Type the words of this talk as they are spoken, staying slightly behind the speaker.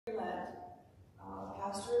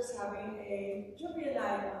pastor is having a trivia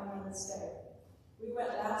night on Wednesday. We went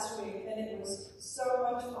last week, and it was so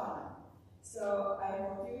much fun. So I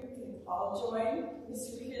hope you can all join.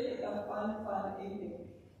 It's really a fun evening.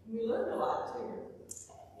 We learned a lot, too.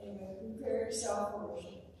 Anyway, prepare yourself for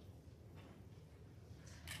worship.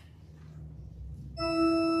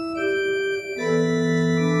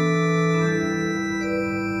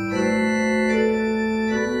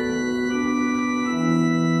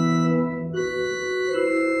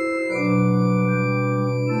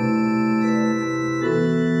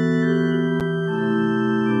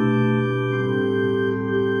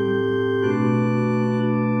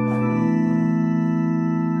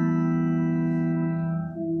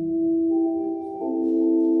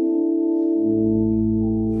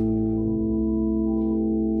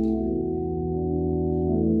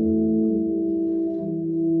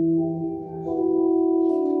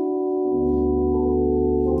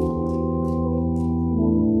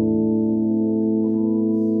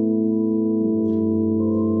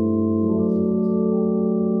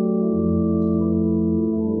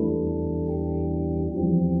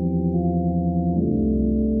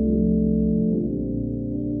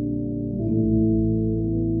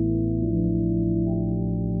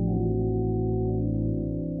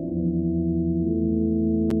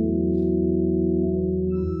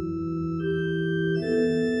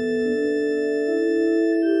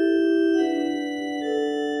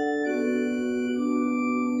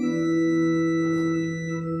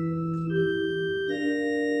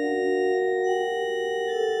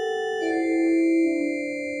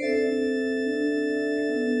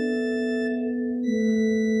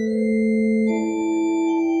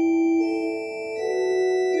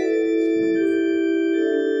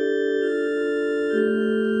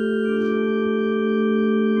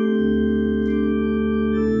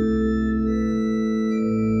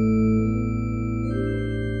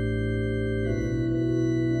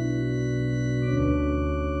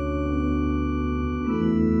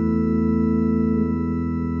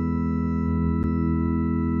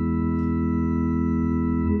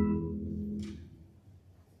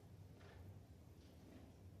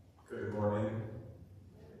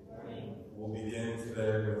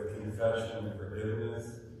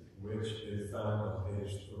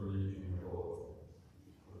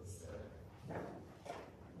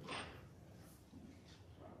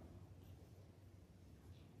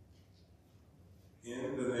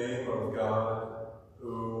 In the name of God,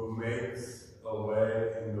 who makes a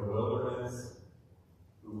way in the wilderness,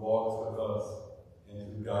 who walks with us,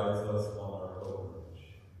 and who guides us on our pilgrimage.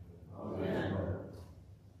 Amen. Amen.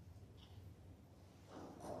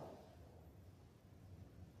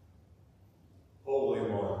 Holy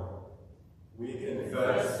One, we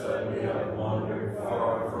confess that we have wandered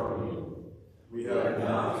far from you. We have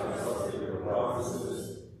not trusted your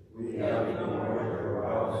promises. We have ignored your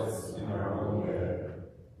prophets in our own way.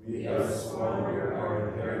 We have squandered our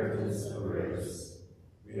inheritance of grace.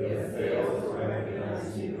 We have failed to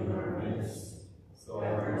recognize you in our midst. So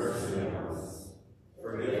have mercy on us.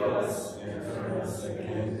 Forgive us and turn us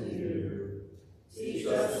again to you. Teach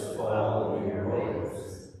us to follow in your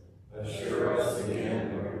ways. Assure us again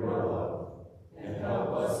of your love, and help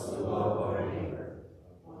us to love our neighbor.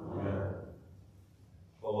 Amen.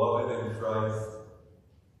 Beloved in Christ,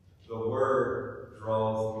 the Word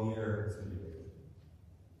draws near to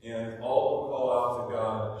you, and all who call out to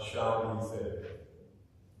God shall be saved.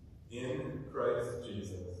 In Christ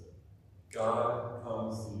Jesus, God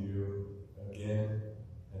comes to you again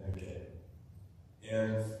and again,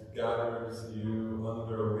 and gathers you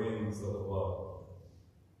under wings of love.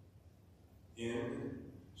 In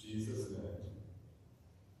Jesus' name,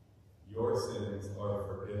 your sins are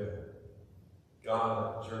forgiven.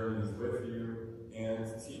 God journeys with you and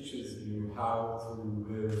teaches you how to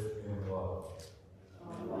live in love.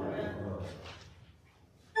 Amen. Amen.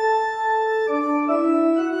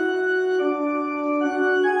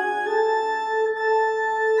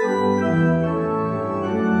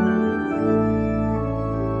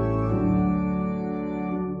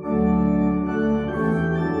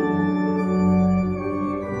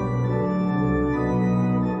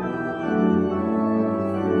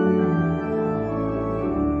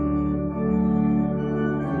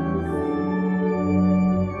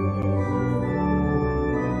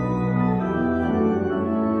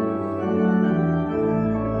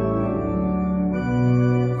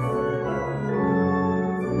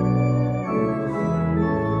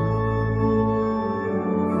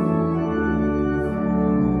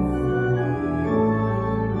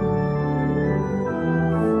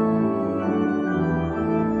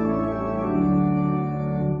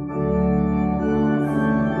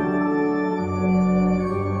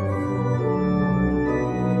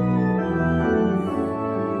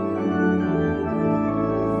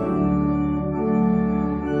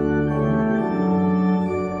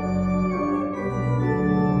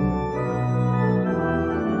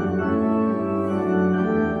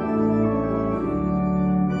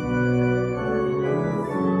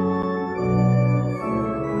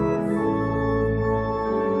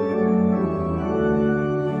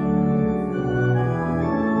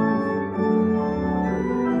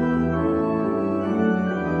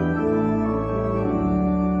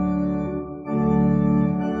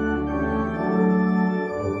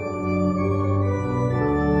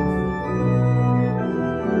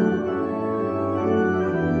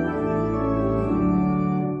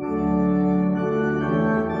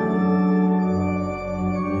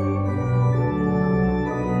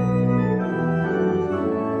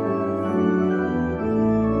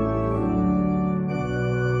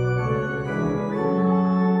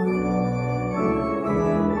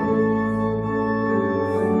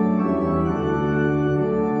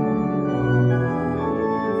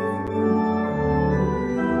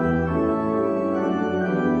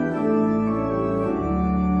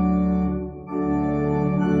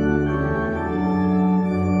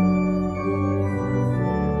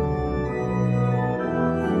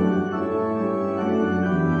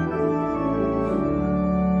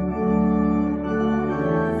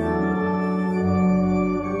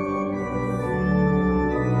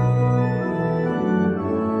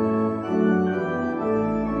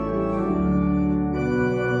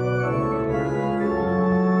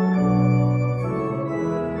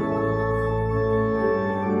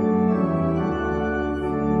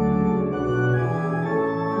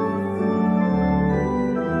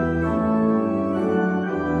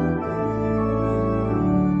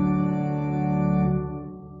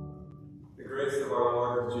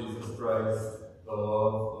 Jesus Christ, the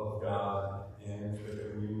love of God, and the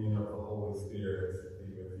communion of the Holy Spirit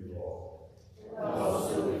be with you all. And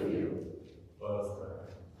also with you. Let us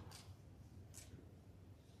pray.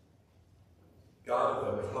 God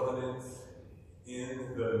of the covenant,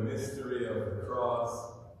 in the mystery of the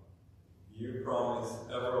cross, you promise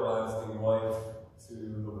everlasting life to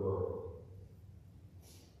the world.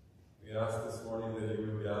 We ask this morning that you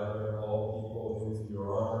would gather all people into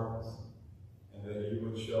your arms, and that you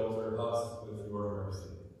would shelter us with your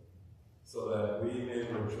mercy, so that we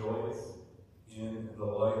may rejoice in the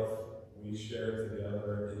life we share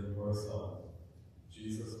together in your Son,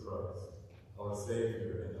 Jesus Christ, our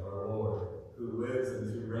Savior and our Lord, who lives and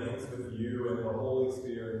who reigns with you and the Holy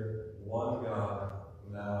Spirit, one God,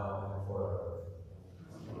 now and forever.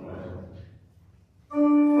 Amen.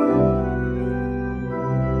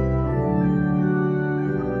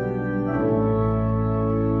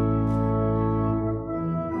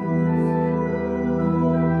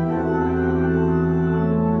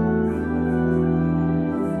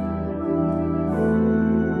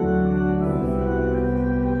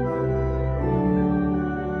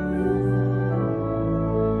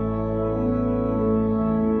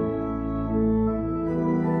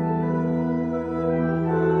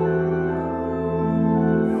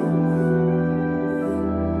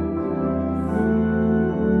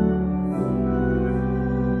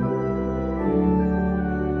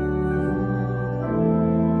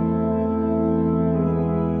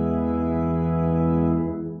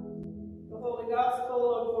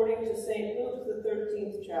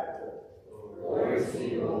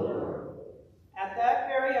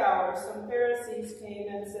 Some Pharisees came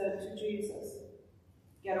and said to Jesus,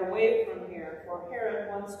 "Get away from here, for Herod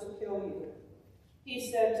wants to kill you."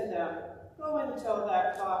 He said to them, "Go and tell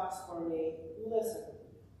that fox for me, listen,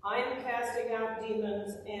 I am casting out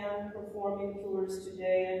demons and performing cures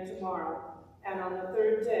today and tomorrow, and on the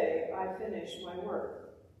third day I finish my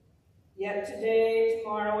work. Yet today,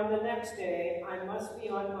 tomorrow, and the next day I must be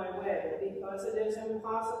on my way, because it is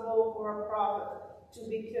impossible for a prophet to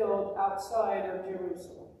be killed outside of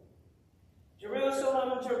Jerusalem.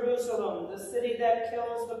 Jerusalem, Jerusalem, the city that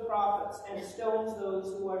kills the prophets and stones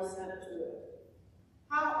those who are sent to it.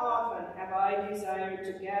 How often have I desired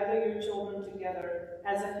to gather your children together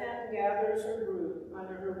as a hen gathers her brood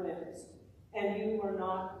under her wings, and you were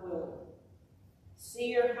not willing. See,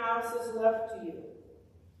 your house is left to you.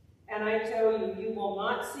 And I tell you, you will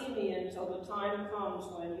not see me until the time comes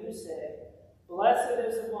when you say, 'Blessed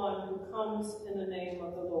is the one who comes in the name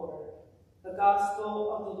of the Lord.'" The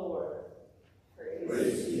Gospel of the Lord.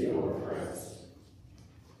 Praise to you, O Christ.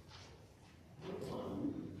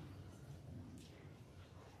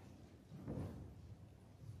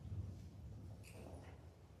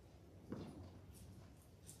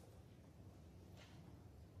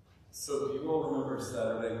 So do you all remember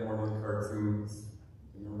Saturday morning cartoons?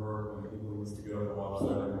 Remember when people used to go and watch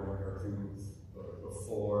Saturday morning cartoons?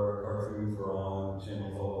 Before cartoons were on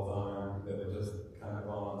channels all the time, they were just kind of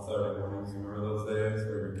on Saturday mornings. You remember those days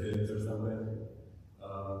for your kids or something?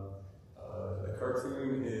 A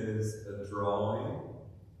cartoon is a drawing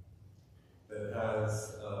that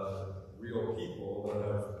has real people that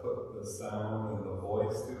have put the sound and the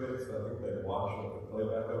voice to it. So I think they watch the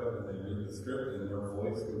playback of it and they read the script and their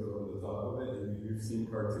voice goes over the top of it. And you've seen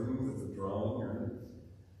cartoons, it's a drawing, right?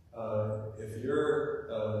 If you're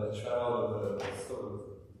a child of the sort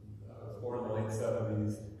of born in the late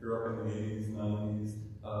 70s, grew up in the 80s, 90s,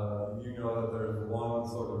 you know that there's one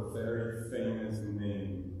sort of very famous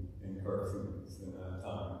name in cartoons in that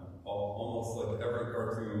time. Almost like every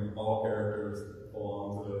cartoon, all characters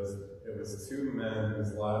belong to this. It was two men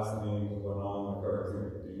whose last names went on the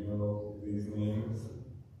cartoon. Do you know these names?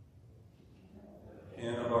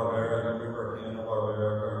 Hanna-Barbera. Remember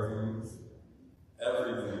Hanna-Barbera cartoons?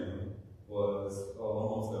 Everything was, well,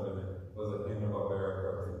 almost everything was a Hanna-Barbera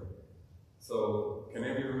cartoon. So, can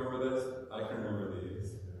any of you remember this? I can remember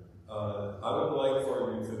these. I would like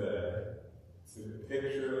for you today to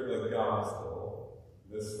picture the gospel,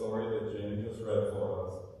 this story that Jane just read for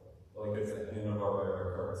us, like it's a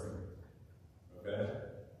Hanna-Barbera cartoon. Okay?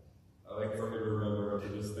 I'd like for you to remember to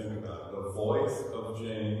just think about it. The voice of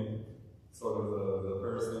Jane, sort of the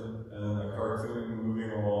person, and then a cartoon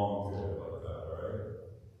moving along to it like that, right?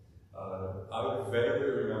 I vaguely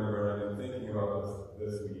remember, and I've been thinking about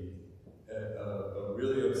this week, a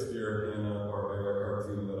really obscure Hanna-Barbera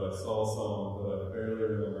cartoon that I saw some, but I barely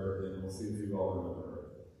remember, and we'll see if you all remember it.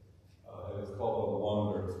 It was called The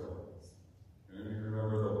Wonder Twins. Do you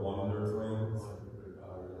remember The Wonder Twins?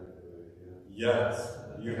 Yes,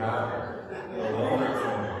 you have it. The Wonder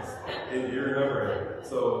Twins. You remember it.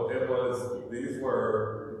 So it was, these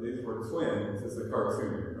were were twins. It's a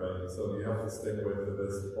cartoon, right? So you have to stick with that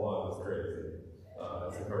this plot is crazy.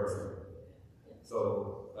 It's a cartoon.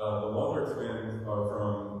 So the Wonder Twins are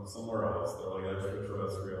from somewhere else. They're like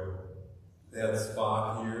extraterrestrial. They had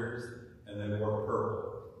Spock ears, and they wore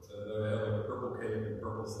purple. So they had like a purple cape and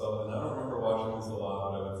purple stuff. And I don't remember watching this a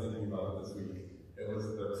lot, but I've been thinking about it this week. It was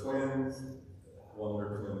the twins.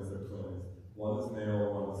 Wonder Twins, they're twins. One is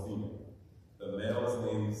male, one is female. The male is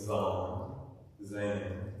named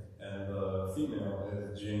Zane, and the female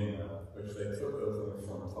is Jaina, which they took those names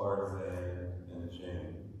from Tarzan and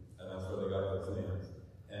Jane, and that's where they got those names.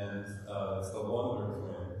 And it's the Wonder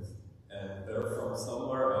Twins, and they're from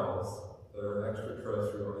somewhere else. They're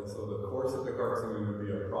extraterrestrial, and so the course of the cartoon would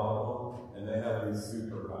be a problem, and they have these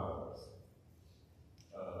superpowers.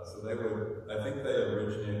 So they would, I think they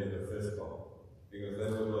originated the fist bump, because they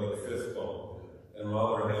would like fist bump. And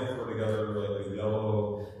while their hands were together, like the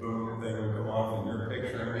yellow boom thing would come off, and you're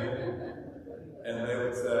picturing it. And they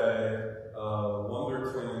would say,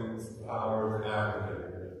 Wonder Twins powers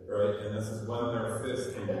activated, right? And this is when their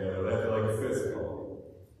fists came together. They had like fist bump.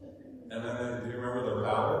 And then, do you remember their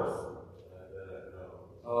powers?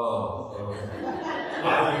 Oh, okay.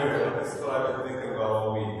 This is what I've been thinking about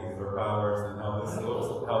all week, is their powers and how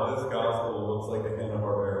this gospel looks like a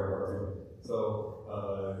Hanna-Barbera cartoon. So,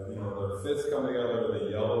 their fists come together,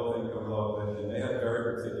 the yellow thing comes off it, and they had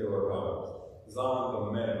very particular powers. Zahn,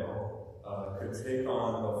 the male, could take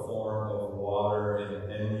on the form of water in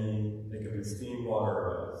it could be steam, water,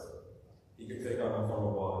 or ice. He could take on the form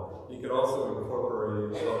of water. He could also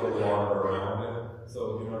incorporate other water around it.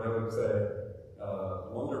 So, they would say,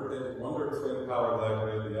 Wonder Twin powers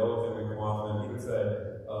activate, the yellow thing would come off, and he would say,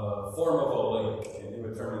 form of a lake, and he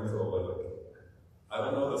would turn into a lake. I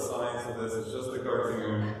don't know the science of this, it's just a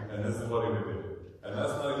cartoon, and this is what he would do. And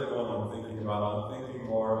that's not even what I'm thinking about. I'm thinking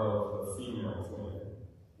more of the female twin.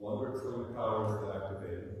 Wonder Twin powers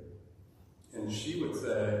activated. And she would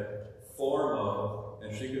say, form of,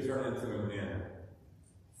 and she could turn into an animal.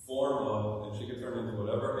 Form of, and she could turn into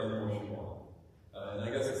whatever animal she wanted. And I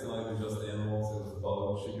guess it's not even just animals, it was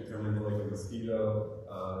bugs. She could turn into like a mosquito.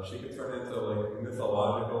 She could turn into like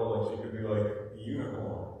mythological, like she could be like a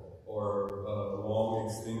unicorn. Or long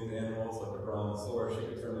extinct animals like a brontosaurus. She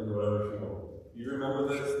could turn into whatever she wanted. You remember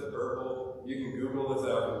this, the purple? You can Google this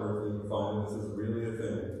afterwards and you can find it. This is really a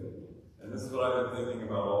thing. And this is what I've been thinking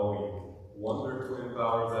about all week. Wonder Twin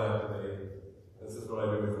powers activate. This is what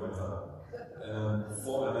I do with my time. And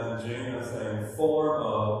then Jane is saying form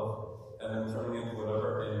of, and then turning into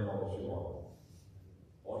whatever animal she wants.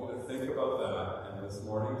 I want you to think about that and this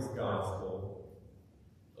morning's gospel,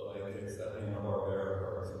 like it's a Hanna-Barbera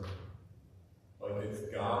cartoon. Like it's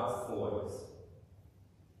God's voice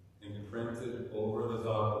imprinted over the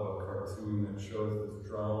top of a cartoon that shows this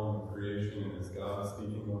drama of creation, and it's God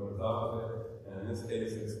speaking over the top of it. And in this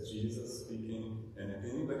case, it's Jesus speaking. And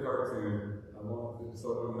in the cartoon, I want to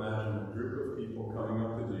sort of imagine a group of people coming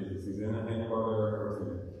up to Jesus. He's in a Hanna-Barbera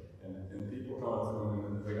cartoon. And people come up to him,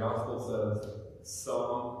 and the gospel says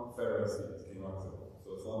some Pharisees came up to him.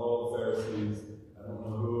 So it's not all the Pharisees. I don't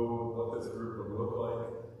know what this group would look like.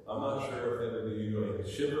 I'm not sure if they would be like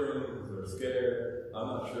shivering because they're scared. I'm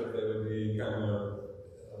not sure if they would be kind of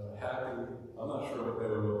happy. I'm not sure what they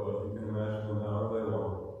would look like. You can imagine them however they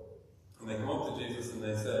want. And they come up to Jesus and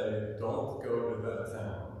they say, don't go to that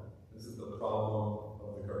town. This is the problem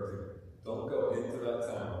of the cartoon. Don't go into that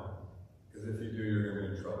town, because if you do, you're going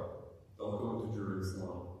to be in trouble. Don't go to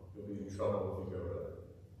Jerusalem. You'll be in trouble if you go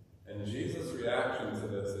there. And Jesus' reaction to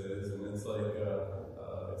this is, and it's like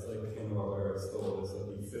Hanna-Barbera stole this,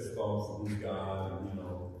 like he fist bumps and he's God, and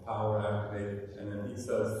power activate, and then he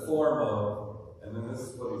says form of, and then this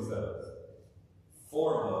is what he says.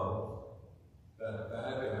 Form of, that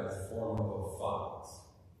bad guy's form of a fox.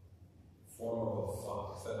 Form of a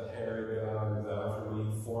fox. That hairy guy who's after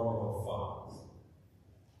me, form of a fox.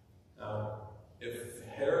 Now, if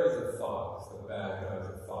Herod's a fox, the bad guy's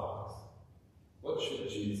a fox, what should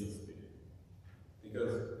Jesus be?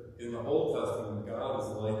 Because in the Old Testament, God is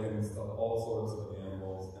likened to all sorts of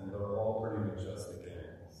animals, and they're all pretty majestic animals.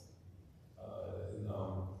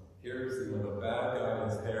 Here's, the bad guy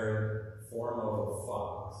is Herod, form of a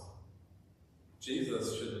fox.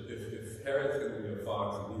 Jesus should, if Herod's going to be a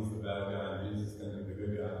fox and he's the bad guy and Jesus is going to be the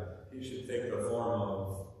good guy, he should take the form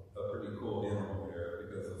of a pretty cool animal here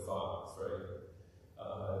because of fox, right?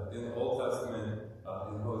 In the Old Testament,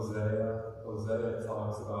 in Hosea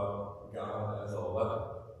talks about God as a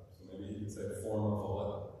leopard. So maybe you could say form of a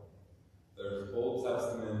leopard. There's Old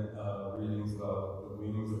Testament readings about the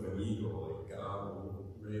wings of an eagle, like God will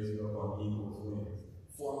raise you up on eagle's wings.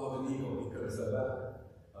 Form of an eagle, he could have said that.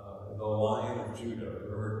 the Lion of Judah. You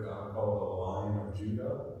ever heard God called the Lion of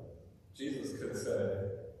Judah? Jesus could say,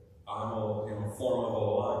 I'm a form of a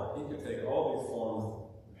lion. He could take all these forms.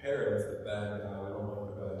 Herod's the bad guy. We don't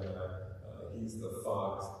like the bad guy. He's the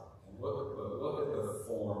fox. And look at the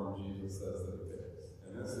form Jesus says that it takes.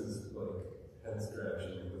 And this is like head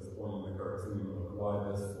scratching at this point in the cartoon. Like,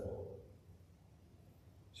 why this form?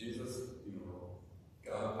 Jesus,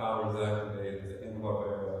 God powers activated to end what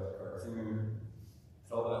the cartoon.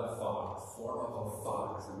 Tell that fox, form of a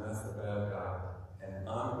fox, and that's the bad guy. And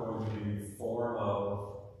I'm going to be form of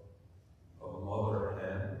a mother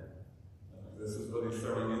hen. This is what he's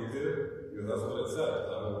turning into, because that's what it says.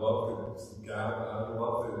 I would love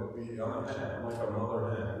to be, I'm a hen, I'm like a mother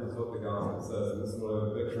hen. This is what the gospel says, and this is what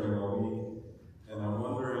I'm picturing all week. And I'm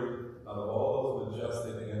wondering, out of all those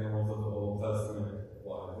majestic animals of the Old Testament,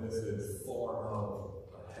 why this is form of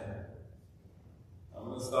a hen. I'm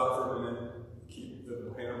going to stop for a minute, keep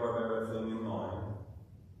the Hanna-Barbera thing in mind.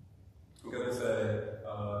 I'm going to say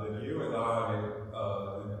that you and I,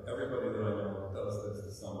 everybody that I know does this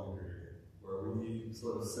to some degree, where we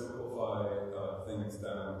sort of simplify things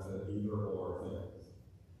down to either or things.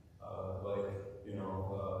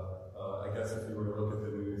 I guess if you were to look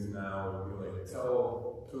at the news now, it would be like,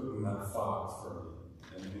 tell Putin that fox for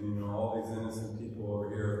me. And all these innocent people over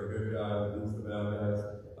here, the good guys, these the bad guys.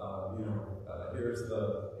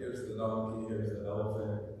 Here's the donkey, here's the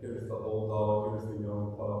elephant, here's the old dog, here's the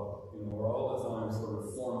young pup. We're all the time sort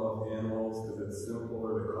of form of animals because it's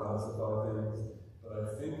simpler to classify things. But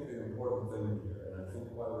I think the important thing here, and I think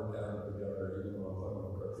why we're gathered together, even though I'm talking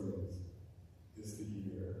about cartoons, is to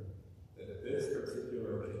hear that this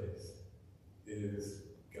particular case is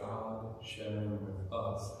God sharing with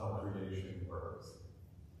us how creation works.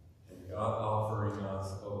 And God offering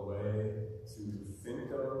us a way to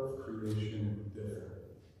think of creation differently.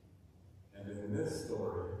 And in this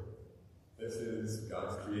story, this is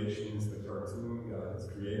God's creation, it's the cartoon God has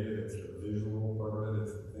created, it's the visual part of it,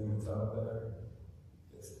 it's the thing that's out there.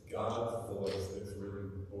 It's God's voice that's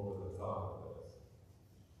written over the top of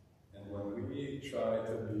this. And when we try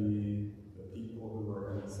to be the people who are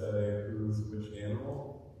going to say who's which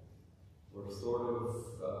animal, we're sort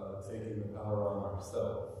of taking the power on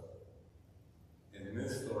ourselves. In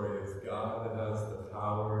this story, it's God that has the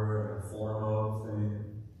power and the form of thing.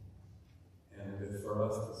 And it's for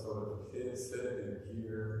us to sort of sit and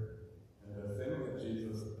hear. And the thing that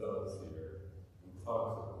Jesus does here and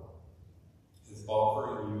talks about is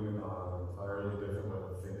offering you and I an entirely different way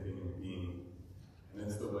of thinking and being. And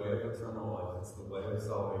it's the way of eternal life. It's the way of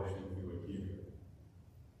salvation if you would hear.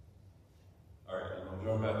 Alright, I'm going to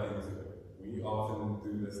jump back into it. We often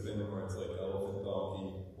do this thing where it's like elephant,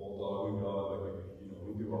 donkey, old dog, new dog, like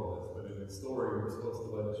we do all this. But in the story, we're supposed to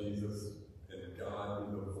let Jesus and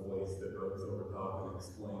God be the voice that goes over top and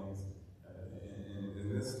explains.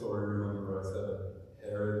 In this story, remember I said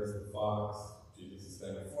Herod is the fox. Jesus is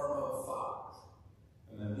saying, form of a fox.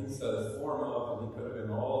 And then he says, form of, and he could have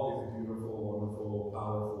been all these beautiful, wonderful,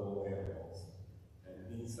 powerful animals.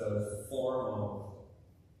 And he says, form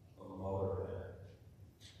of a mother hen.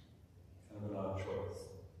 Kind of an odd choice.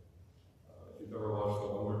 If you've ever watched the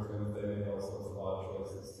Wonder Twins, they made all sorts of odd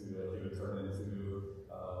choices too. Like he would turn into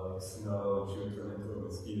like snow, and she would turn into a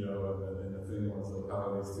mosquito, and then the thing was like, how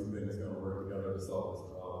are these two things going to work together to solve this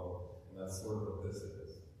problem? And that's sort of what this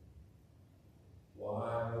is.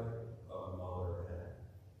 Why a mother hen?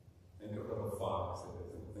 Think of what a fox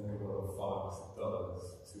is, and think of what a fox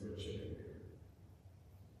does to a chicken coop.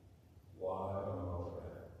 Why a mother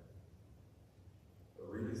hen? The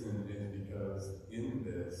reason is because in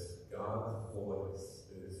this, God's voice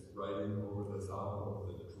is writing over the top of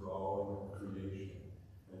the drawing of creation.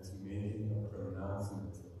 And it's making a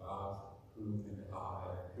pronouncement about who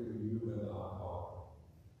you and I are.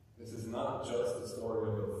 This is not just the story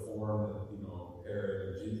of the form that,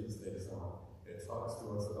 Herod and Jesus takes on. It talks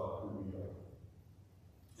to us about who we are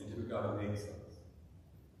and who God makes us.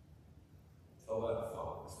 Tell that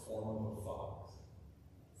fox, form of a fox,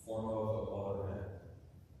 form of a mother hen.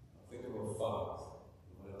 Think of a fox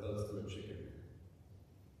and what it does to a chicken.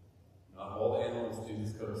 Not all the animals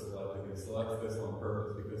Jesus could have selected. He selects this on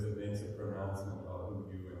purpose because it makes a pronouncement about who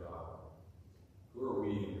you and I are. Who are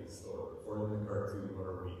we in this story? If we're in the cartoon, what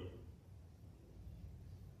are we?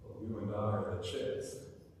 Well, you and I are the chicks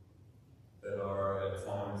that are at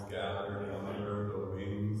times gathered under the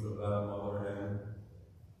wings of that mother hen.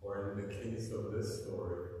 Or in the case of this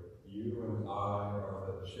story, you and I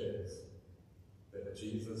are the chicks that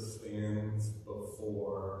Jesus stands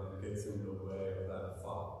before and gets in the way of that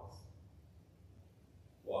fox.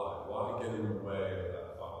 Why? Why get in the way of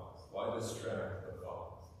that fox? Why distract the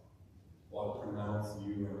fox? Why pronounce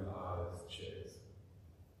you and I as chicks.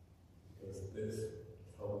 Because this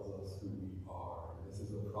tells us who we are. This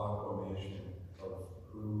is a proclamation of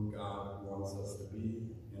who God wants us to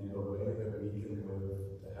be and the way that we can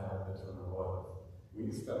live to have eternal life.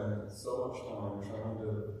 We spend so much time trying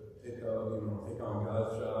to take on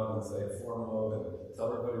God's job and say form of and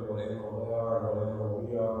tell everybody what animal they are and what animal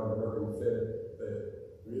we are and where we fit, but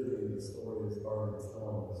really the story is already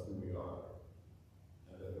telling us who we are.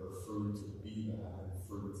 And that we're free to be that and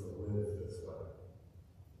free to live this way.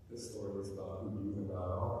 This story is about who you and I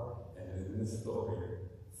are, and in this story,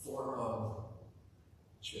 form of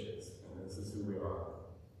chicks, and this is who we are.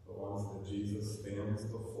 The ones that Jesus stands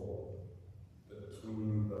before,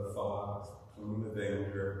 between the fox, between the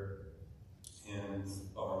danger, and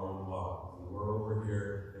our own lives. And we're over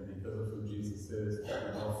here, and because of who Jesus is,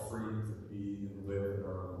 we're now free to be and live in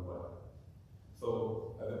our own way.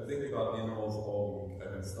 So I've been thinking about animals all week.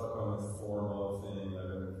 I've been stuck on this form of thing. I've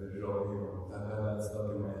been I've had that stuck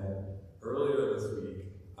in my head. Earlier this week,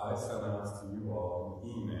 I sent out to you all an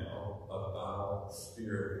email about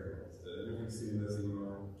spirit animals. Did anybody see this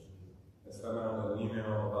email? I sent out an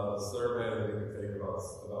email about a survey that we could take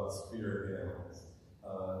about spirit animals.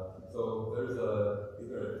 So there's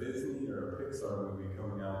either a Disney or a Pixar movie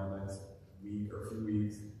coming out in the next week or few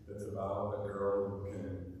weeks that's about a girl who can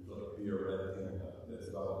be a red panda. It's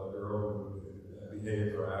about a girl who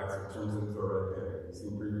behaves or acts or turns into a red panda. Have you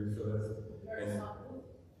seen previews for this? And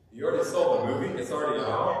you already saw the movie? It's already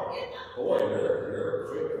out? Boy, you're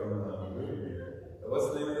quick on the movie. What's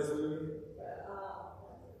the name of this movie?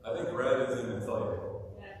 I think red is in the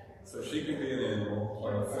title. So she can be an animal,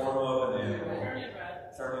 like a form of an animal.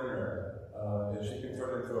 Turning red. And she can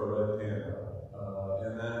turn into a red panda.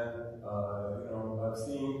 And then, I've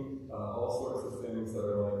seen all sorts of things that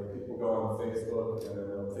are like, people go on Facebook and then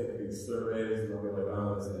they'll take these surveys and they'll be like,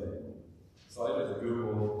 I'm this animal. So I just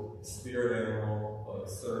Googled spirit animal, like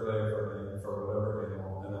survey for whatever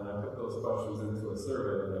animal, and then I put those questions into a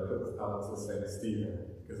survey that I put out to St. Stephen,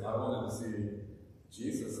 because I wanted to see,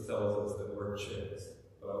 Jesus tells us that we're chicks,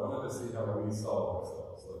 but I wanted to see how we saw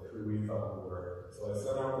ourselves, like who we thought we were. So I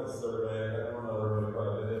sent out this survey. I don't know everybody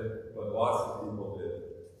probably did it, but lots of people did.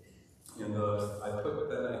 And I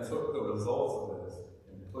took the results of this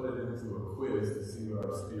and put it into a quiz to see what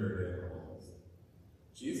our spirit animal is.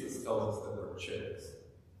 Jesus tells us that we're chicks,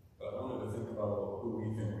 but I wanted to think about who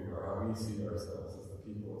we think we are, how we see ourselves as the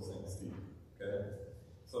people of St. Stephen. Okay?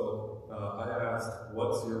 So I asked,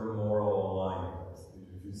 what's your moral alignment?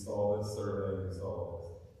 If you saw this survey, you saw this.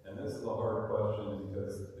 And this is a hard question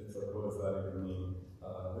because it's like, what does that even mean?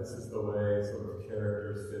 This is the way sort of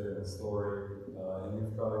characters fit in a story. And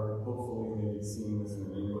you've probably, hopefully, maybe seen this in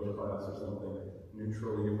an English class or something.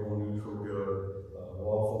 Neutral evil, neutral good,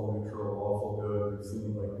 lawful neutral, lawful good. We've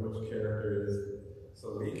seen like which character is.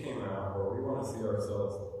 So we came out where we want to see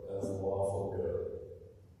ourselves as lawful good.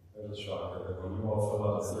 There's a shocker that when you all fill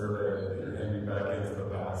out a survey and hand me back into the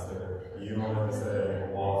pastor, you want to say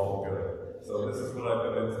lawful good. So this is what I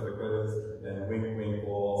put into the quiz, and wink wink,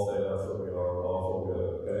 we'll all say that's what we are, lawful good,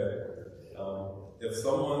 okay? If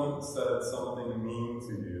someone said something mean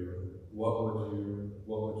to you, what would you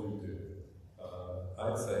do?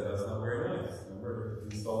 I'd say that's not very nice. Remember,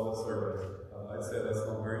 you saw the survey. I'd say that's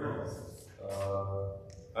not very nice.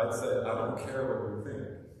 I'd say I don't care what you think.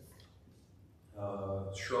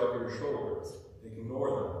 Shrug your shoulders. Ignore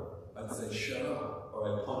them. I'd say shut up, or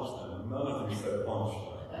I'd punch them. None of you said punch them.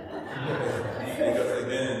 Because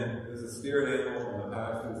again, there's a spirit animal, and the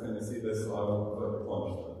pastor is going to see this, so I won't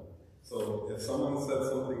punch them. So if someone said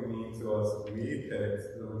something mean to us, the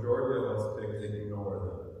majority of us picked ignore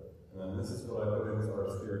them. And then this is what I put into our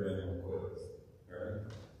spirit animal quiz.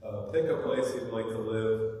 Right? Pick a place you'd like to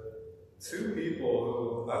live. Two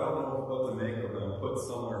people who, I don't know what to make of them, put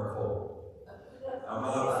somewhere cold. I'm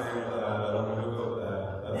not a fan of that. I don't know who put that.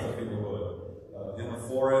 That's what people put. In the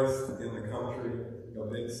forest, in the country, a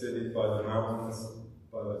big city, by the mountains,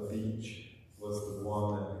 by the beach, was the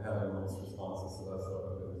one that had the most responses, so that's what I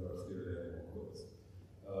put into our spirit animal quiz.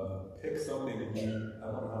 Pick something to eat. I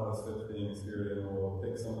don't know how this fits being a spirit animal.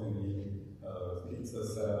 Pick something to eat. Pizza,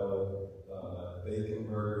 salad, bacon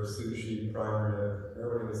burger, sushi, prime rib.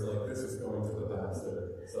 Everybody was like, this is going to the pastor.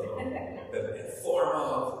 So, form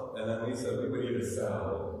of. And then we said we would eat a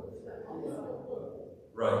salad.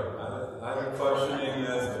 Right. I'm questioning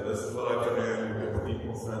this, but this is what I put in because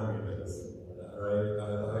people sent me this. Right?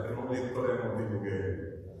 I can only put in what people gave me.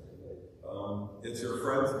 It's your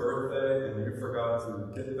friend's birthday and you forgot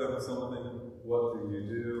to get them something. What do you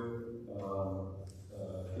do?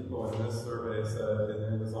 People in this survey said,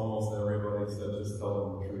 and it was almost everybody said, just tell them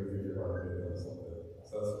the truth if you're going to give them something.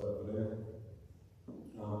 So that's what I put in.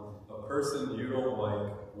 A person you don't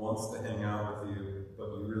like wants to hang out with you, but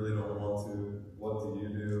you really don't want to. What do you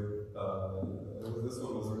do? This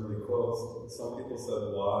one was really close. Some people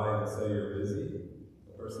said lie and say you're busy.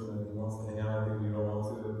 A person that wants to hang out with you, you don't want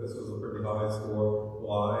to. This was a pretty high score.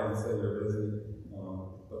 Lie and say you're busy.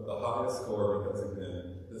 But the highest score, because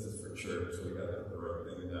again, this is for church, so we got to put the right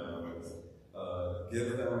thing down. Was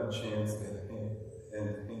give them a chance to hang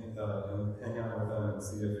out with them and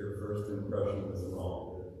see if your first impression is wrong.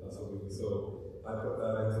 So I put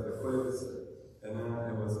that into the quiz, and then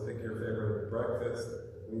it was pick your favorite breakfast.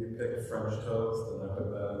 We picked French toast, and I put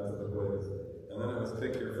that into the quiz. And then it was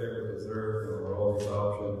pick your favorite dessert, and there were all these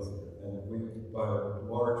options. And we, by a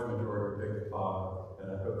large majority, picked pie, and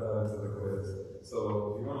I put that into the quiz. So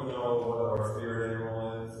if you want to know what our spirit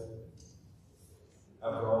animal is,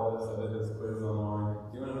 after all this, I did this quiz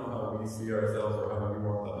online. Do you want to know how we see ourselves, or how we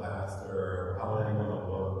want the pastor, or how we want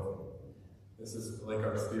to look? This is like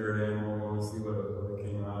our spirit animal. You want to see what it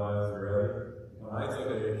came out as? You ready? When I took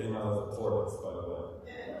it, it came out as a tortoise, by the way.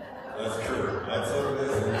 That's true. I took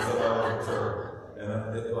this and it said I was a turtle.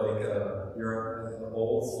 And it you're an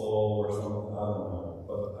old soul or something, I don't know.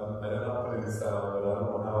 But I did not put it in salad. I don't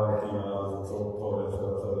know how it came out as a tortoise or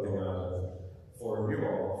what it came out as. For you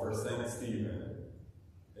all, for St. Stephen,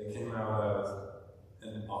 it came out as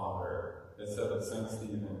an otter. It said that St.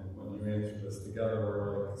 Stephen, when you answered this together,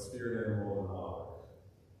 we're like a spirit animal and an otter.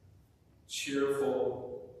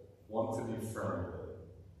 Cheerful, want to be friendly.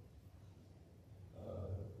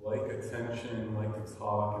 Like attention, like to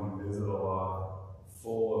talk and visit a lot,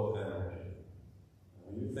 full of energy.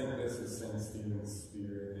 You think this is St. Stephen's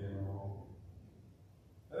spirit animal?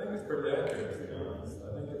 I think it's pretty accurate, to be honest.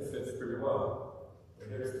 I think it fits pretty well. But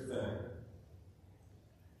here's the thing.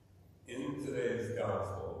 In today's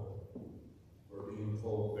gospel, we're being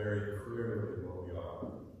told very clearly what we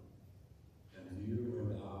are. And you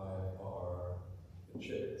and I are the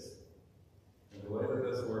chicks. And the way that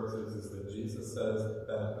this works is that Jesus says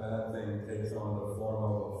that bad thing takes on the form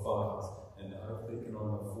of a fox, and I've taken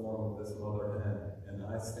on the form of this mother hen, and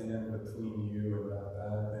I stand between you and that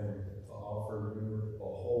bad thing to offer you a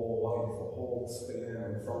whole life, a whole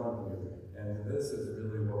span in front of you. And this is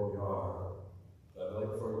really what we are. I'd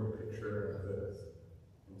like for you to picture it like this,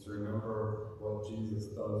 and to remember what Jesus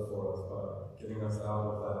does for us by getting us out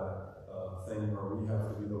of that thing where we have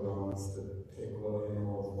to be the ones to pick what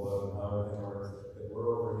animals what and how everything works. That we're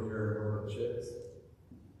over here and we're the chicks,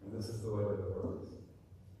 and this is the way that it works.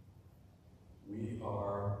 We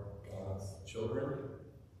are God's children,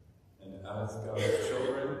 and as God's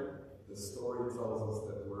children, the story tells us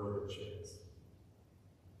that we're the chicks.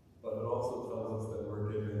 But it also tells us that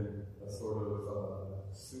we're given a sort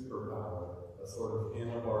of superpower, a sort of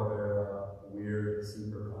Hanna-Barbera weird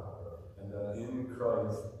superpower, and that in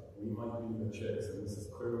Christ we might be the chicks, and this is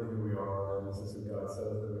clearly who we are, and this is who God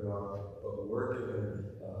says that we are, but we're given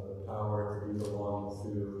the power to be the ones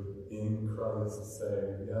who, in Christ,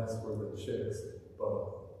 say, yes, we're the chicks, but,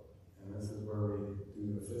 and this is where we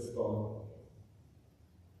do the fist bump,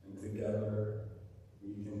 and together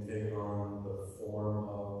we can take on the form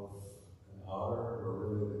of an otter. We're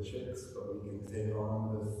really the chicks, but we can take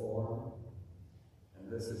on this form,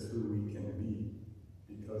 and this is who we can be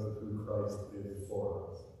because of who Christ is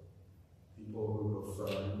for us. People who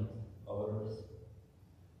befriend others,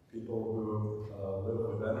 people who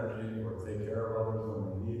live with energy or take care of others when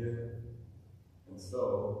they need it. And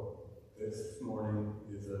so, this morning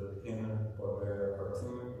is a Hanna-Barbera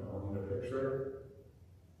cartoon. I want you to picture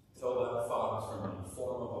it. Tell that fox from the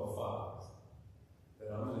form of a fox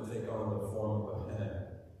that I'm going to take on the form of a hen.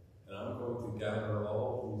 And I'm going to gather all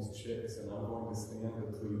of these chicks and I'm going to stand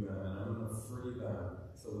between them and I'm going to free them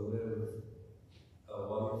to live a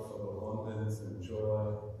life of abundance and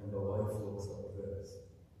joy, and the life looks like this.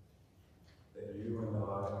 That you and I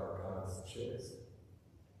are God's chicks,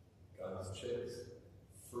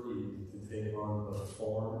 free to take on the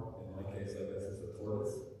form, in my case I guess it's a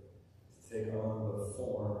tortoise, to take on the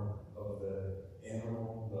form of the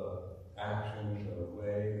animal, the action, the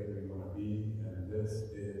way that we want to be, and this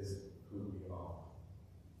is who we are.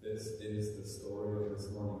 This is the story of this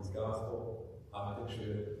morning's gospel. I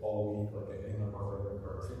pictured it all week like a Hanna-Barbera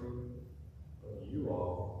cartoon, but you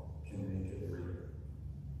all can make it real.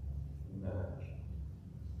 Amen.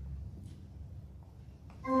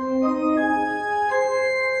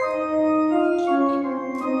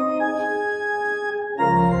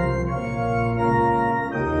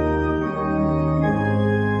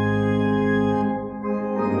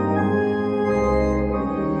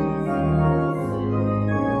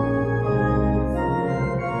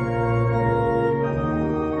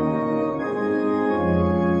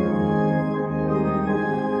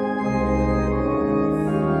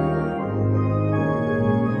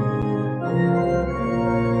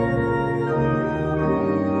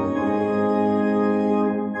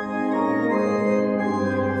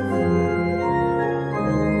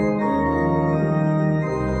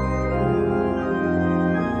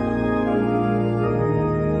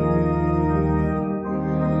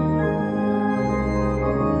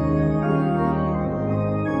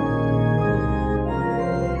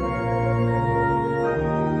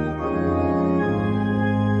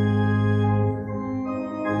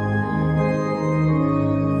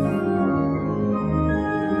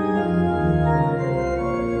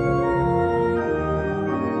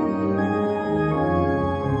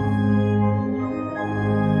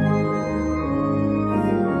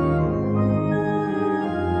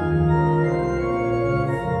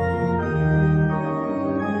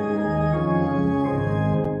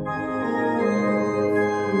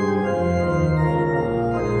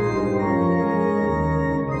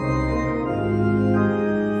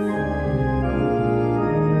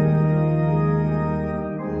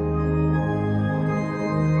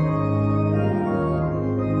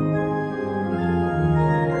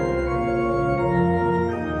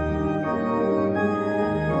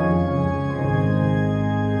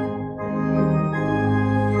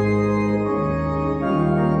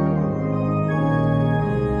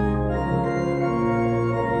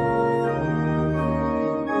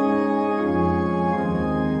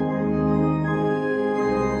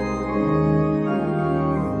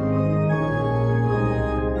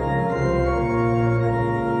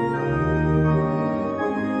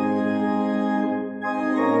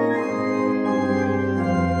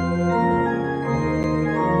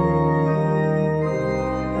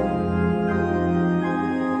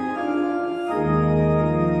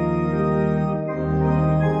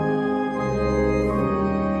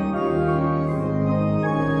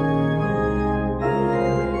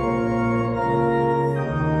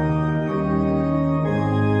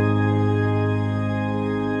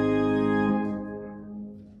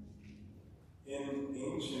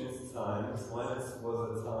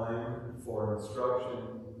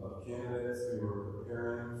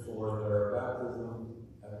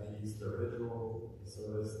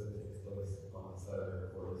 Saturday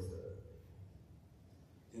before Easter.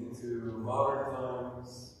 Into modern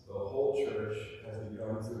times, the whole church has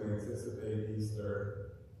begun to anticipate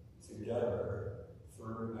Easter together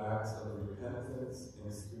through acts of repentance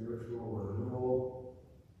and spiritual renewal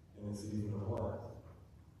in the season of Lent.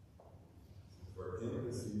 Since we're in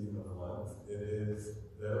the season of Lent, it is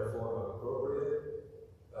therefore appropriate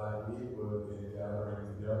that we would, in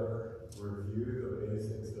gathering together, review the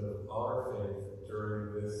basics of our faith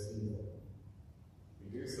during this season.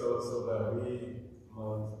 We do so that we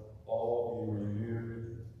might all be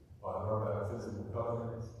renewed by our baptismal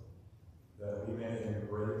covenant, that we may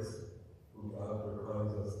embrace who God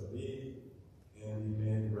proclaims us to be, and be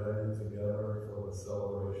made ready together for the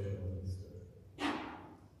celebration of Easter.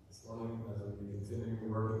 This morning, as we continue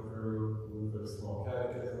working through Luther's Small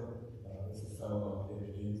Catechism, this is found on page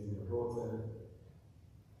 18 in your bulletin.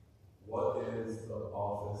 What is the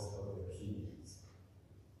office of the keys?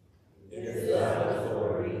 It is that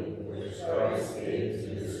authority which Christ gave to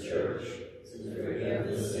his church to forgive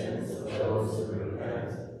the sins of those who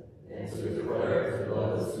repent, and to declare to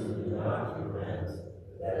those who do not repent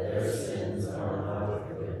that their sins are not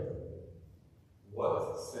forgiven.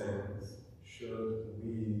 What sins should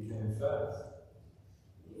we confess?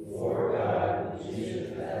 Before God, we should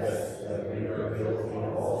confess that we are guilty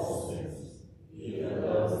of all sins, even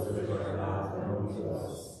those which are not known to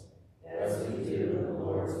us, as we do in the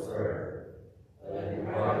Lord's Prayer. But in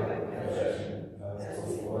private confession, as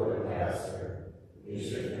before the pastor, we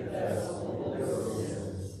should confess only those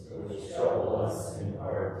sins which trouble us in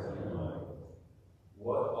heart and mind.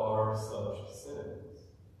 What are such sins?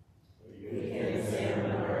 We can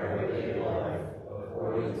examine our everyday life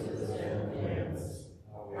according to the 10 commandments.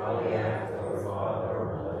 How we act toward father or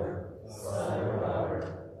mother, son or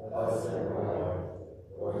daughter, husband or wife,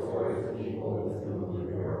 or toward the people with whom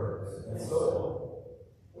we work, and so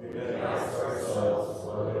on. We may ask ourselves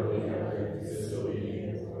whether we have been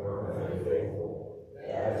disobedient or unfaithful,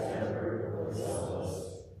 bad-tempered or dishonest,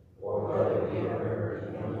 or whether we have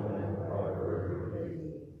hurt anyone by word or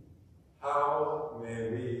deed. How may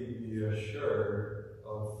we be assured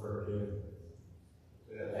of forgiveness?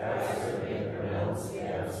 The pastor may pronounce the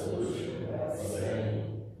absolution by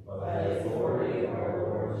saying, by the authority of our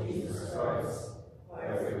Lord Jesus Christ,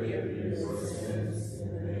 I forgive you your sins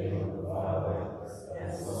in the name of the Father,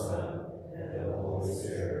 and the Son, and the Holy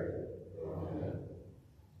Spirit. Amen.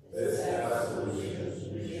 This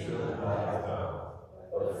absolution we should not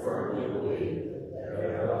doubt, but firmly believe that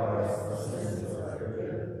thereby our sins are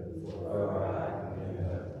forgiven for God in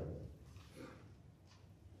heaven.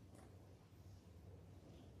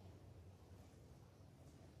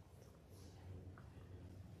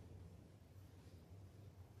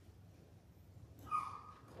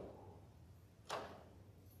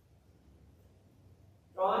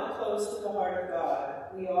 Drawn close to the heart of God,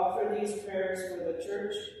 we offer these prayers for the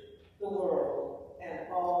church, the world,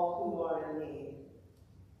 and all who are in need.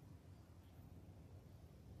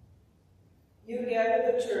 You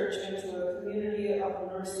gather the church into a community of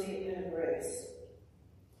mercy and grace.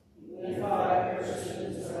 Unify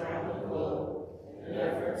Christians around the globe in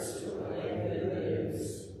efforts to proclaim good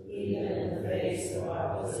news, even in the face of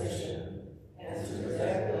opposition, and to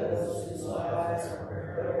protect those whose lives are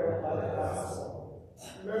prepared by the gospel.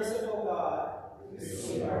 Merciful God,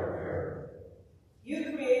 receive our prayer.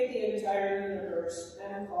 you create the entire universe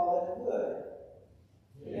and call it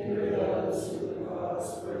good. Hinder those who would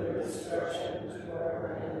cause further destruction to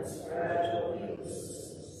our planet's fragile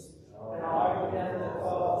ecosystems, and augment the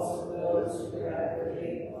cause of those who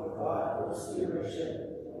advocate for thoughtful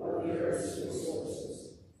stewardship of the earth's resources.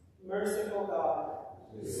 Merciful God,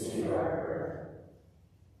 Receive our prayer.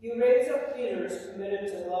 you raise up leaders committed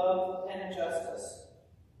to love and justice.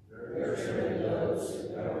 Nurturing those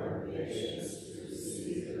who govern nations to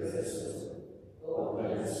receive criticism,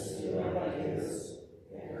 openness to new ideas,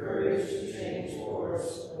 and courage to change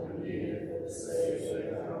course when needed for the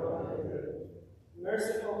sake of our common good.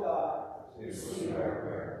 Merciful God, Receive our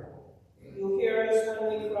prayer. you hear us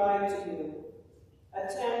when we cry to you.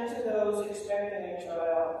 Attend to those expecting a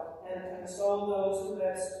child and console those who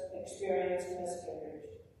have experienced miscarriage.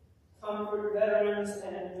 Comfort veterans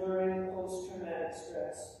and enduring post-traumatic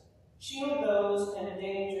stress. Shield those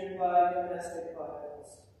endangered by domestic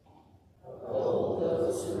violence. Uphold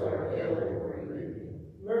those who are ill or grieving.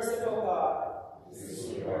 Merciful God,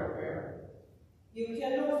 Receive our prayer. you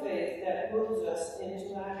kindle faith that moves us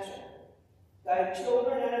into action. Guide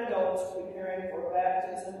children and adults preparing for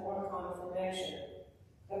baptism or confirmation.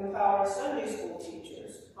 Empower Sunday school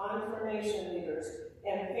teachers, confirmation leaders,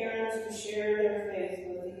 and parents to share their faith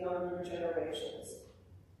with the younger generations.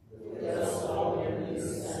 Let us all in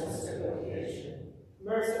this sense of vocation.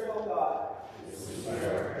 God.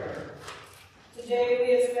 Today we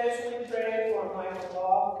especially pray for Michael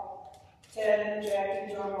Law, Ted and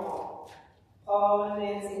Jackie Dormal, Paul and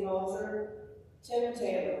Nancy Moser, Tim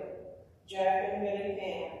Taylor, Jack and Minnie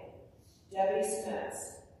Pam, Debbie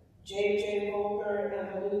Smets, J.J. Volker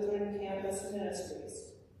and the Lutheran Campus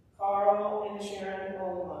Ministries, Carl and Sharon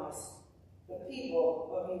Olmais, the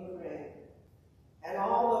people of Ukraine, and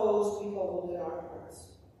all those we hold in our hearts.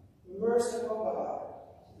 Merciful God,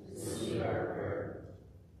 receive our prayer.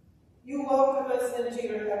 You welcome us into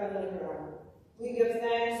your heavenly realm. We give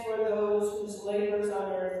thanks for those whose labors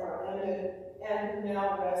on earth are ended and who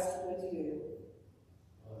now rest with you.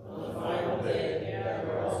 On the final day,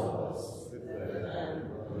 gather all of us with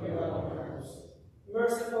them in your own arms.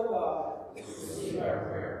 Merciful God, Receive our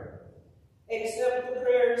prayer. accept the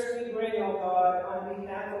prayers we bring, O God, on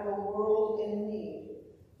behalf of a world in need,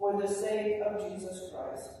 for the sake of Jesus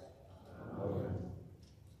Christ. Amen.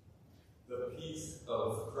 The peace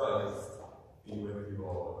of Christ be with you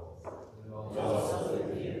all. And also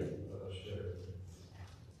with you. Let us share.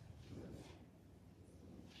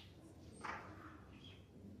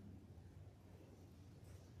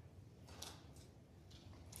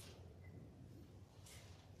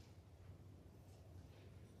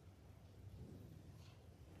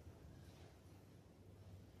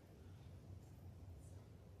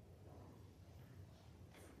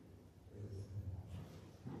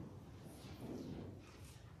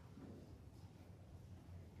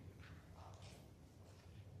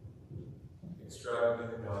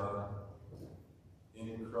 Extravagant God,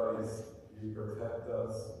 in Christ you protect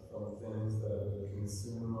us from things that would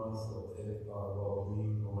consume us or take our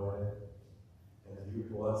well-being away, and you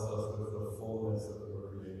bless us with the fullness of your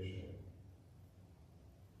creation.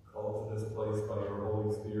 Called to this place by your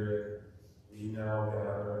Holy Spirit, we now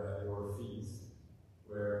gather at your feast,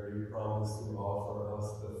 where you promise to offer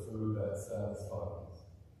us the food that satisfies.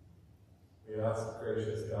 We ask,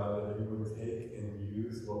 gracious God, that you would take and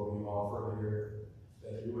use what we offer here,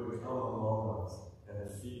 that you would come among us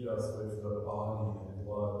and feed us with the body and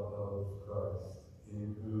blood of Christ,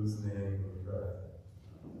 in whose name we pray.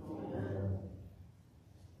 Amen.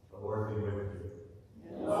 The Lord be with you.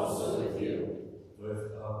 And also with you.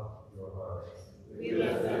 Lift up your hearts. We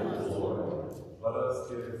lift them up to the Lord. Let us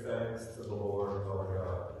give thanks to the Lord our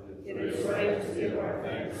God. It is right to give our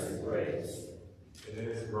thanks and praise. It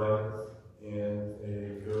is right and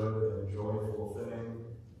a good and joyful thing,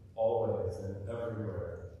 always and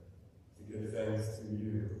everywhere, to give thanks to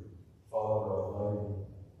you, Father Almighty,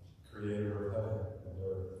 Creator of heaven and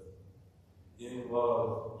earth. In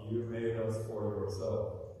love, you made us for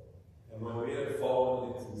yourself, and when we had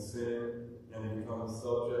fallen into sin and become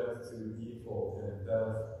subject to evil and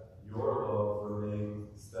death, your love remained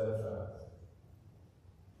steadfast.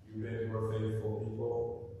 You bid your faithful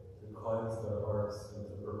people to cleanse their hearts and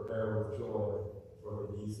to prepare with joy for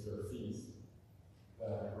the Easter feast,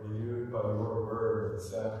 that renewed by your word and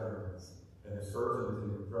sacraments, and fervent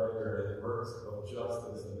in prayer and works of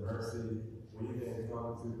justice and mercy, we may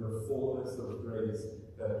come to the fullness of grace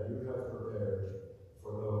that you have prepared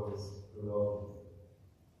for those who love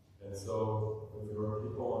you. And so, with your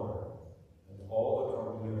people on earth and all the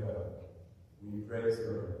company of heaven, we praise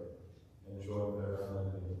your name and join their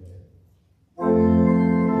unending name.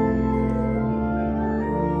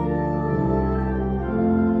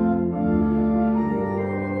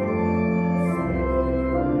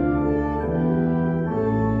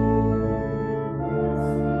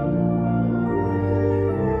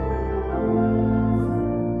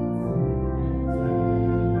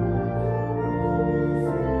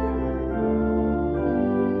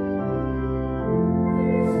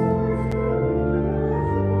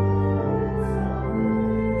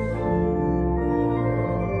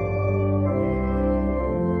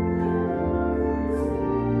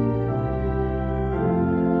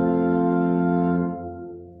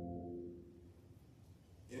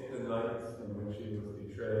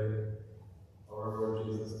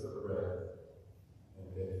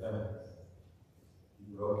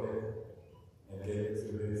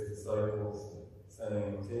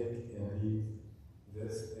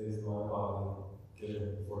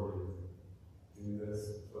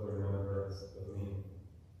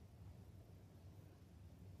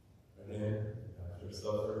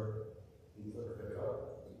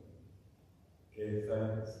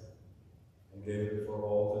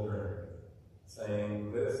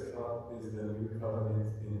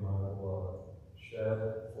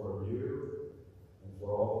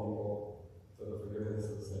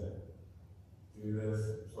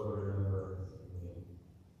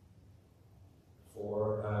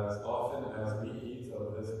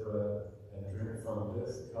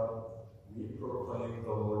 Cup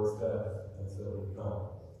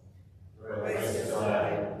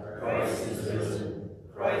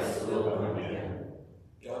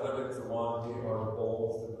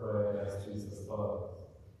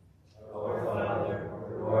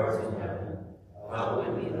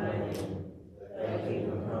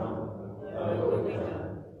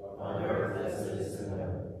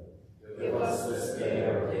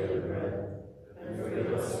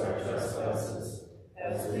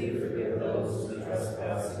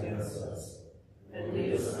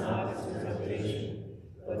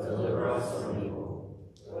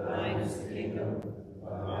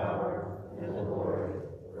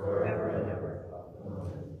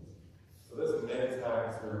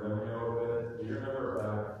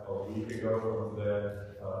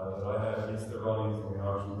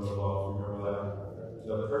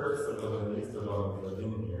first of the Easter bunnies are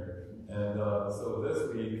in here. And so this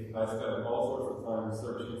week, I spent all sorts of time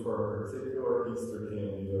searching for a particular Easter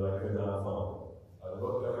candy that I could not find. I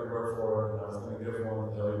looked everywhere for it, and I was going to give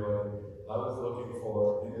one to everybody. I was looking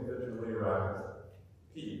for individually wrapped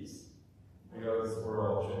peeps, because we're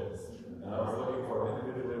all chicks. And I was looking for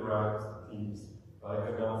individually wrapped peeps, but I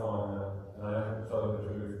could not find them. And I have to tell you the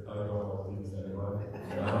truth, I don't want peeps anyway.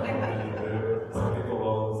 And I don't know what they do. Some people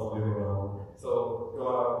love them, some people don't. So go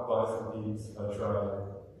out, buy some peeps. I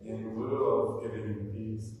tried. In lieu of giving you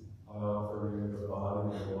peace, I offer you the body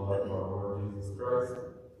and blood of our Lord Jesus Christ,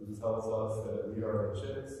 who tells us that we are the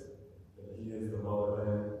chicks, that he is the mother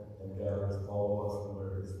hen, and gathers all of us under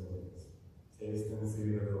his wings. Taste and see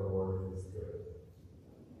that the Lord is good.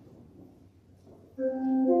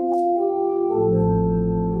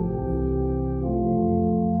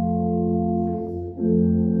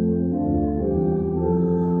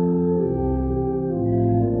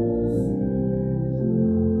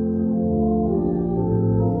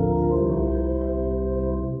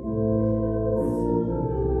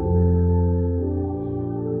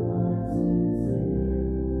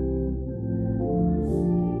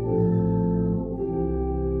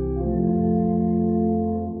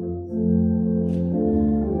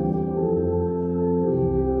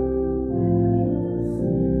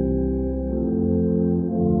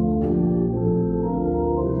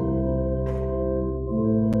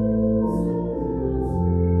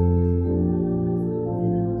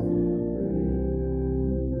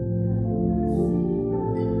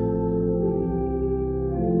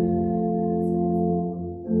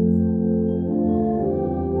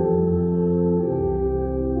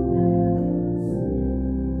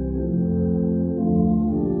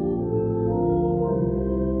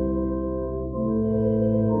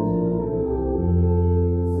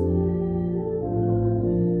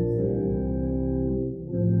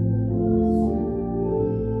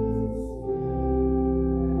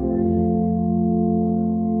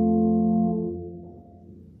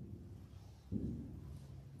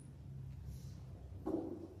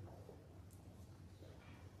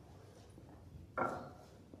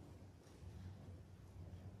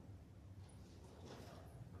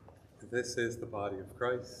 This is the body of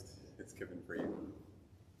Christ. It's given for you.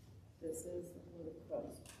 This is the blood of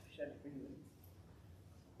Christ shed for you.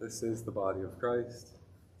 This is the body of Christ.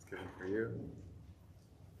 It's given for you.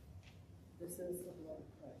 This is the blood of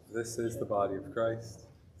Christ. This is the body of Christ.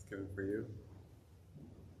 It's given for you.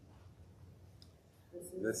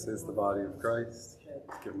 This is the body of Christ.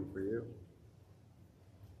 It's given for you.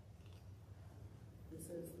 This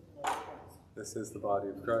is the blood of Christ. This is the body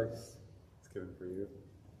of Christ. It's given for you.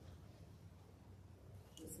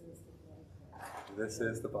 This is the blood of Christ.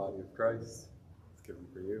 This is the body of Christ. It's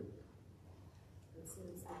given for you. This is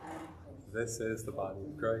the blood of Christ. This is the body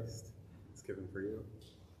of Christ. It's given for you.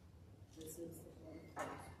 This is the blood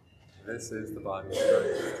of Christ. This is the body of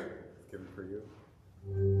Christ. It's given for you.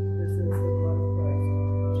 This is the blood of Christ.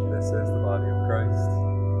 This is the body of Christ.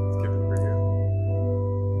 It's given for you.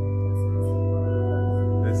 This is the blood of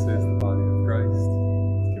Christ. This is the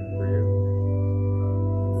body of Christ.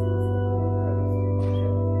 It's given for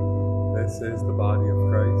you. This is the body of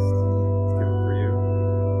Christ. It's given for you.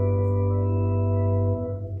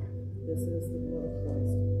 This is the blood of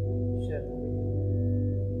Christ shed for you.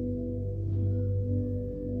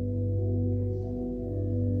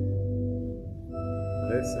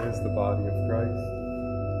 This is the body of Christ.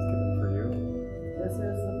 It's given for you. This is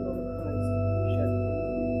the blood of Christ shed for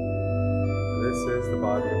you. This is the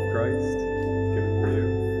body of Christ. It's given for you.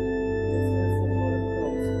 This is the blood of Christ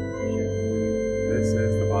shed for you. This is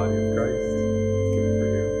the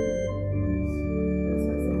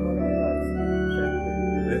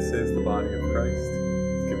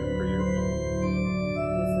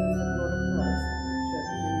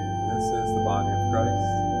body of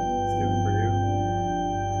Christ. It's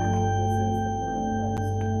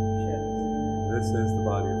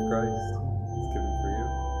given for you.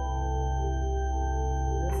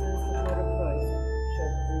 This is the blood of Christ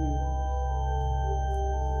shed for you.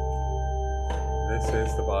 This is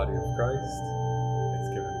the body of Christ. It's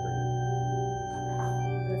given for you. This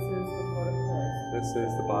is the blood of Christ shed for you. This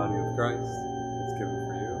is the body of Christ. It's given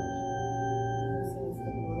for you. This is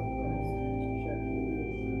the blood of Christ.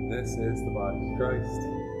 This is the body of Christ.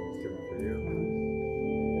 It's given for you.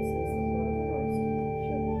 This is the blood of Christ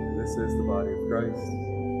shed for you.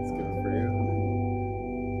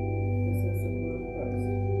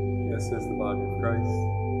 This is the body of Christ.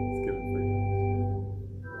 It's given for you.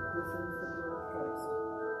 This is the blood of Christ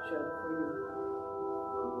shed for you.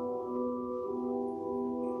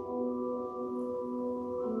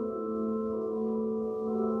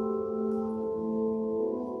 This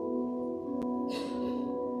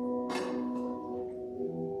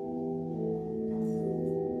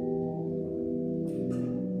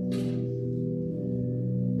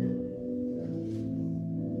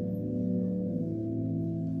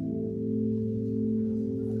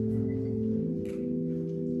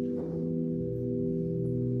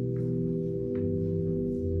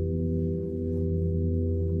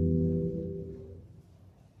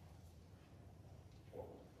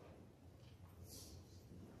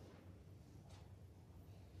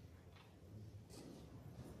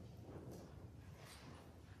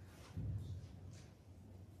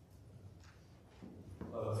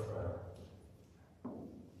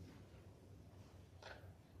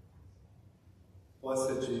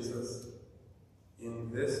Blessed Jesus,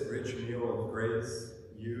 in this rich meal of grace,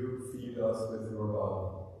 you feed us with your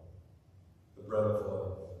body, the bread of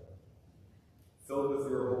life. Filled with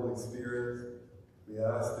your Holy Spirit, we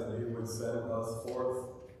ask that you would send us forth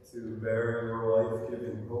to bear your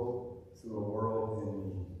life-giving hope to a world in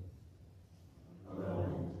need.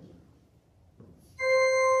 Amen.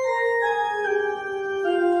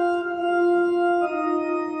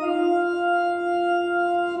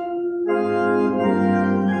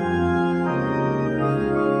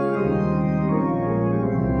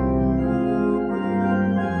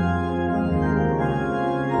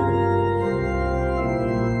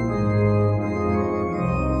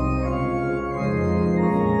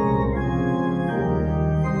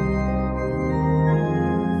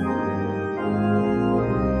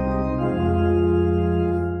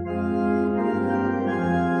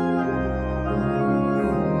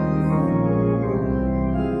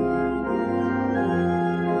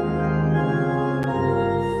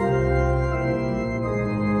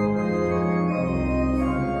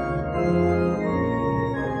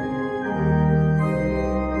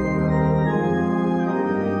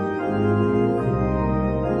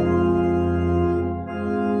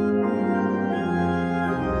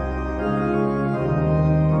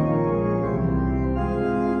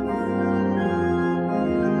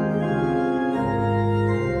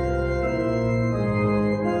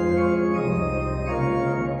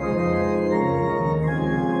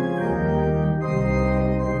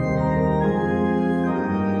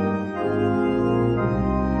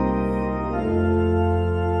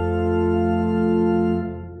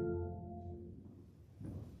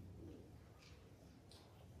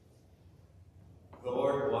 The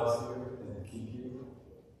Lord bless you and keep you.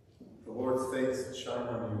 The Lord's face shine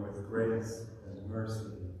on you with grace and mercy.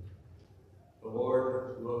 The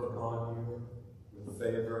Lord look upon you with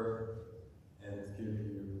favor and give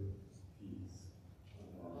you peace.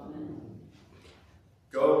 Amen.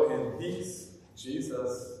 Go in peace.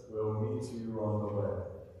 Jesus will meet you on the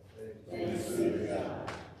way. Thanks be to God.